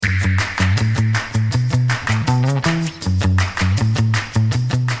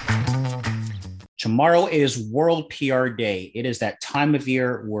Tomorrow is World PR Day. It is that time of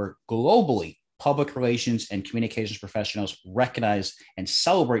year where globally public relations and communications professionals recognize and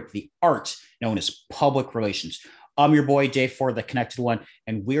celebrate the art known as public relations. I'm your boy, Dave Ford, the Connected One,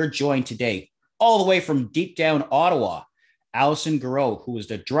 and we're joined today all the way from deep down Ottawa, Alison Gareau, who is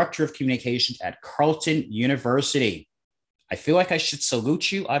the Director of Communications at Carleton University. I feel like I should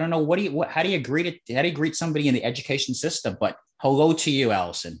salute you. I don't know, how do you greet somebody in the education system? But hello to you,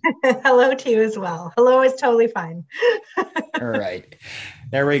 Alison. Hello to you as well. Hello is totally fine. All right,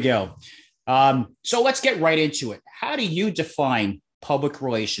 there we go. So let's get right into it. How do you define public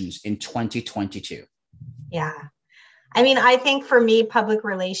relations in 2022? Yeah. I mean, I think for me, public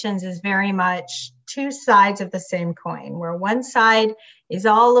relations is very much two sides of the same coin, where one side is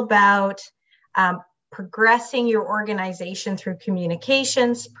all about progressing your organization through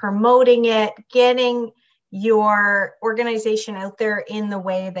communications, promoting it, getting your organization out there in the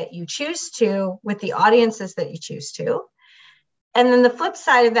way that you choose to, with the audiences that you choose to. And then the flip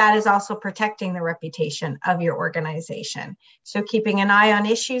side of that is also protecting the reputation of your organization. So keeping an eye on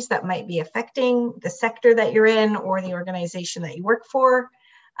issues that might be affecting the sector that you're in or the organization that you work for,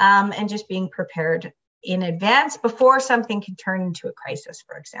 and just being prepared in advance before something can turn into a crisis,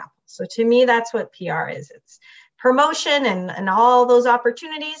 for example. So to me, that's what PR is. It's promotion and all those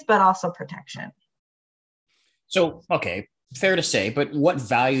opportunities, but also protection. So, okay, fair to say, but what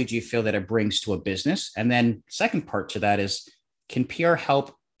value do you feel that it brings to a business? And then second part to that is, can PR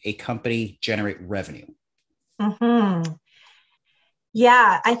help a company generate revenue? Mm-hmm.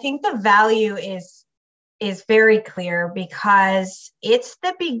 Yeah, I think the value is very clear because it's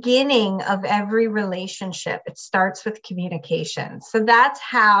the beginning of every relationship. It starts with communication. So that's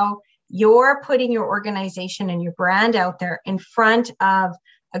how you're putting your organization and your brand out there in front of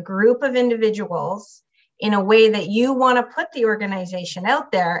a group of individuals in a way that you want to put the organization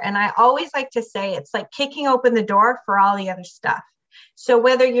out there. And I always like to say it's like kicking open the door for all the other stuff. So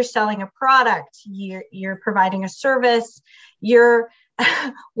whether you're selling a product, you're providing a service, you're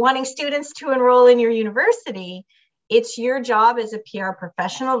wanting students to enroll in your university, it's your job as a PR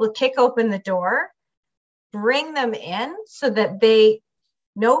professional to kick open the door, bring them in so that they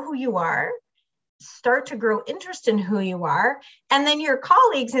know who you are, start to grow interest in who you are. And then your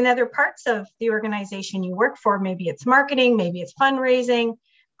colleagues in other parts of the organization you work for, maybe it's marketing, maybe it's fundraising,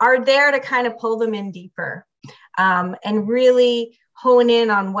 are there to kind of pull them in deeper and really hone in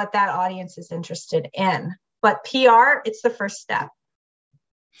on what that audience is interested in. But PR, it's the first step.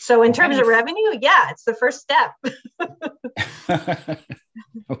 So in terms of revenue, yeah, it's the first step.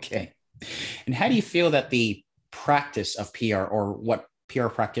 Okay. And how do you feel that the practice of PR, or what PR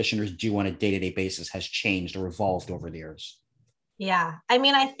practitioners do on a day-to-day basis, has changed or evolved over the years? Yeah, I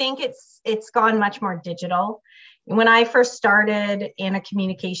mean, I think it's gone much more digital. When I first started in a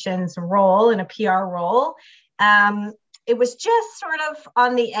communications role, in a PR role, it was just sort of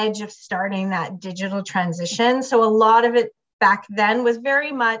on the edge of starting that digital transition. So a lot of it back then was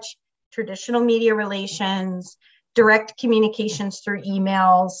very much traditional media relations, direct communitions through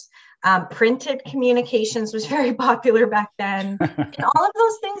emails. Printed communications was very popular back then. And all of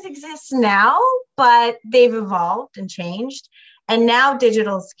those things exist now, but they've evolved and changed. And now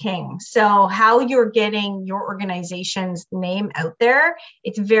digital is king. So how you're getting your organization's name out there,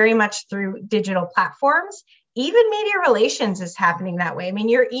 it's very much through digital platforms. Even media relations is happening that way. I mean,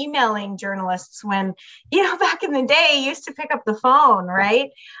 you're emailing journalists when, back in the day, you used to pick up the phone,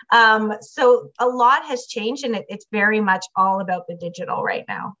 right? So a lot has changed, and it's very much all about the digital right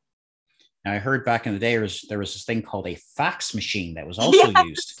now. Now, I heard back in the day there was this thing called a fax machine that was also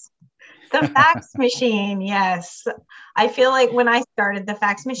used. The fax machine, yes. I feel like when I started, the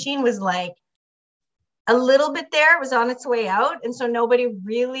fax machine was like a little bit there, it was on its way out. And so nobody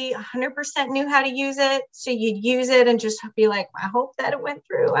really 100% knew how to use it. So you'd use it and just be like, I hope that it went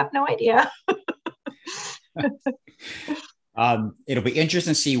through. I have no idea. It'll be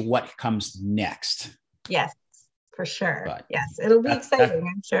interesting to see what comes next. Yes, for sure. But yes, it'll be exciting,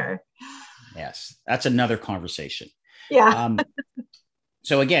 I'm sure. Yes, that's another conversation. Yeah.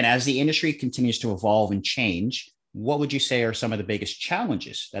 So again, as the industry continues to evolve and change, what would you say are some of the biggest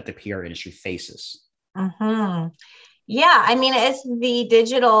challenges that the PR industry faces? Mm-hmm. Yeah, I mean, as the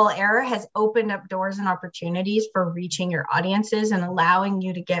digital era has opened up doors and opportunities for reaching your audiences and allowing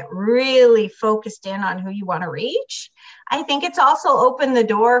you to get really focused in on who you want to reach, I think it's also opened the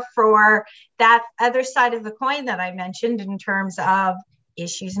door for that other side of the coin that I mentioned in terms of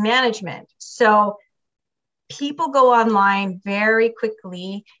issues management. So people go online very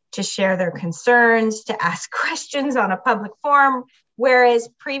quickly to share their concerns, to ask questions on a public forum, whereas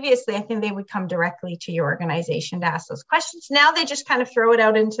previously, I think they would come directly to your organization to ask those questions. Now they just kind of throw it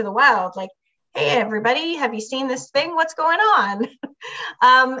out into the wild, like, hey, everybody, have you seen this thing? What's going on?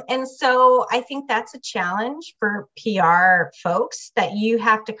 And so I think that's a challenge for PR folks, that you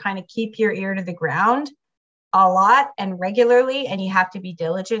have to kind of keep your ear to the ground a lot and regularly, and you have to be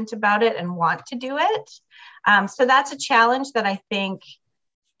diligent about it and want to do it. So that's a challenge that I think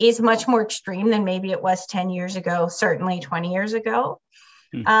is much more extreme than maybe it was 10 years ago, certainly 20 years ago.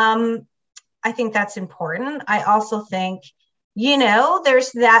 I think that's important. I also think,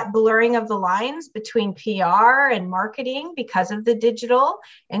 there's that blurring of the lines between PR and marketing because of the digital.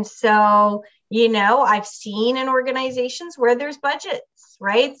 And so, I've seen in organizations where there's budgets,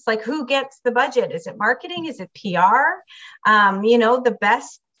 right? It's like, who gets the budget? Is it marketing? Is it PR? The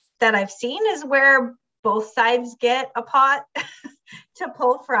best that I've seen is where both sides get a pot to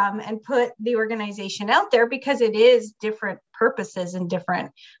pull from and put the organization out there, because it is different purposes and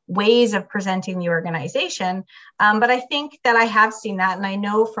different ways of presenting the organization. But I think that I have seen that, and I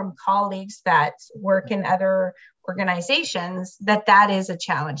know from colleagues that work in other organizations that is a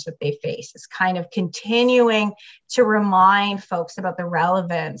challenge that they face, is kind of continuing to remind folks about the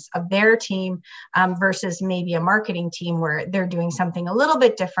relevance of their team versus maybe a marketing team where they're doing something a little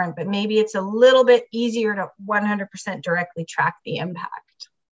bit different, but maybe it's a little bit easier to 100% directly track the impact.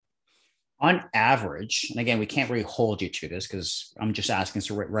 On average, and again, we can't really hold you to this because I'm just asking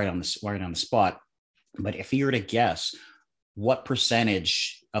so right on the spot, but if you were to guess, what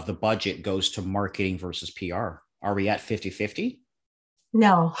percentage of the budget goes to marketing versus PR? Are we at 50-50?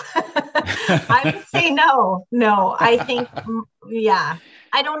 No, I would say no. I think, yeah,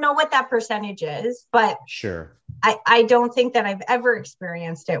 I don't know what that percentage is, but sure. I don't think that I've ever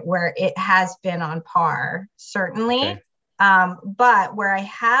experienced it where it has been on par, certainly. Okay. But where I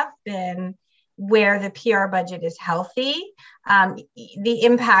have been, where the PR budget is healthy, the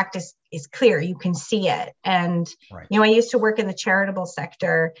impact is clear. You can see it. And, right. I used to work in the charitable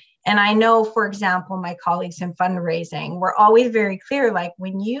sector. And I know, for example, my colleagues in fundraising were always very clear, like,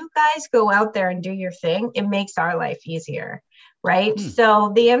 when you guys go out there and do your thing, it makes our life easier, right?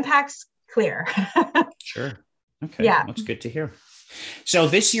 So the impact's clear. Sure. Okay. Yeah. That's good to hear. So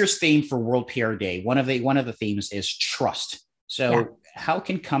this year's theme for World PR Day, one of the themes is trust. So how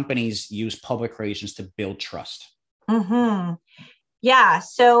can companies use public relations to build trust? Yeah.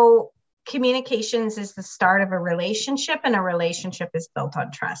 So communications is the start of a relationship, and a relationship is built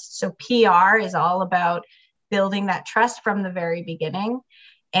on trust. So PR is all about building that trust from the very beginning.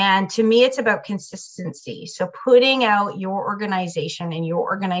 And to me, it's about consistency. So putting out your organization and your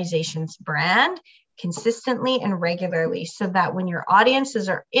organization's brand consistently and regularly, so that when your audiences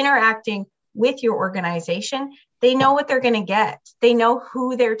are interacting with your organization, they know what they're going to get. They know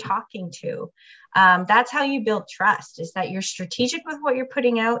who they're talking to. That's how you build trust, is that you're strategic with what you're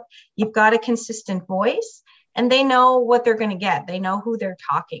putting out. You've got a consistent voice, and they know what they're going to get. They know who they're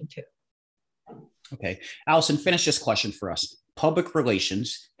talking to. Okay. Alison, finish this question for us. Public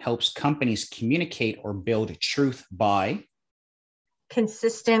relations helps companies communicate or build truth by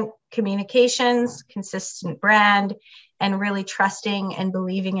consistent communications, consistent brand, and really trusting and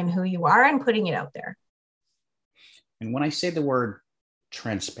believing in who you are and putting it out there. And when I say the word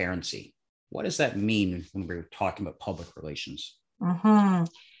transparency, what does that mean when we're talking about public relations? I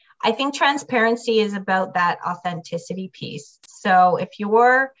think transparency is about that authenticity piece. So if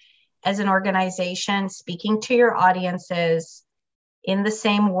you're, as an organization, speaking to your audiences in the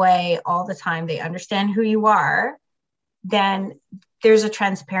same way all the time, they understand who you are, then there's a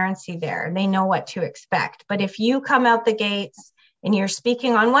transparency there. They know what to expect. But if you come out the gates and you're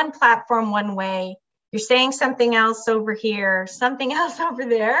speaking on one platform one way, you're saying something else over here, something else over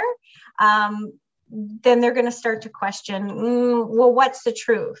there, then they're going to start to question, well, what's the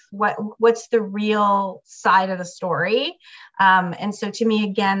truth? What's the real side of the story? And so to me,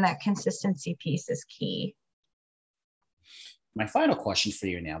 again, that consistency piece is key. My final question for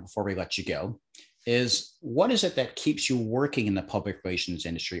you now, before we let you go, is what is it that keeps you working in the public relations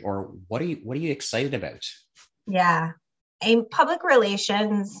industry, or what are you excited about? Yeah, public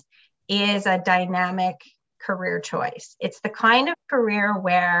relations is a dynamic career choice. It's the kind of career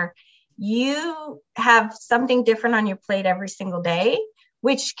where you have something different on your plate every single day,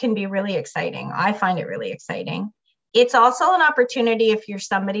 which can be really exciting. I find it really exciting. It's also an opportunity if you're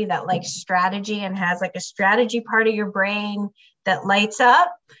somebody that likes strategy and has like a strategy part of your brain that lights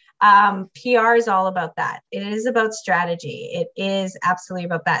up. PR is all about that. It is about strategy. It is absolutely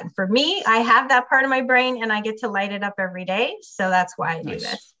about that. And for me, I have that part of my brain and I get to light it up every day. So that's why I do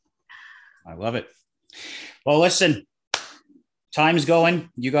this. I love it. Well, listen, time's going.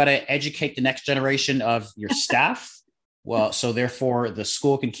 You got to educate the next generation of your staff. Well, so therefore the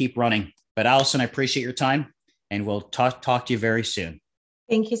school can keep running. But Alison, I appreciate your time, and we'll talk to you very soon.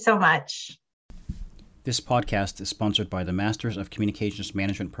 Thank you so much. This podcast is sponsored by the Masters of Communications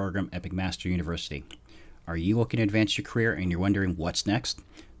Management program at McMaster University. Are you looking to advance your career and you're wondering what's next?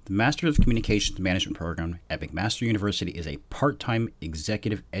 The Masters of Communications Management program at McMaster University is a part-time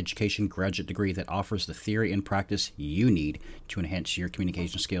executive education graduate degree that offers the theory and practice you need to enhance your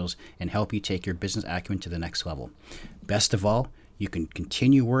communication skills and help you take your business acumen to the next level. Best of all, you can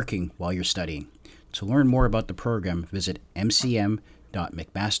continue working while you're studying. To learn more about the program, visit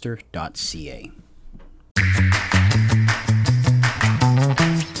mcm.mcmaster.ca.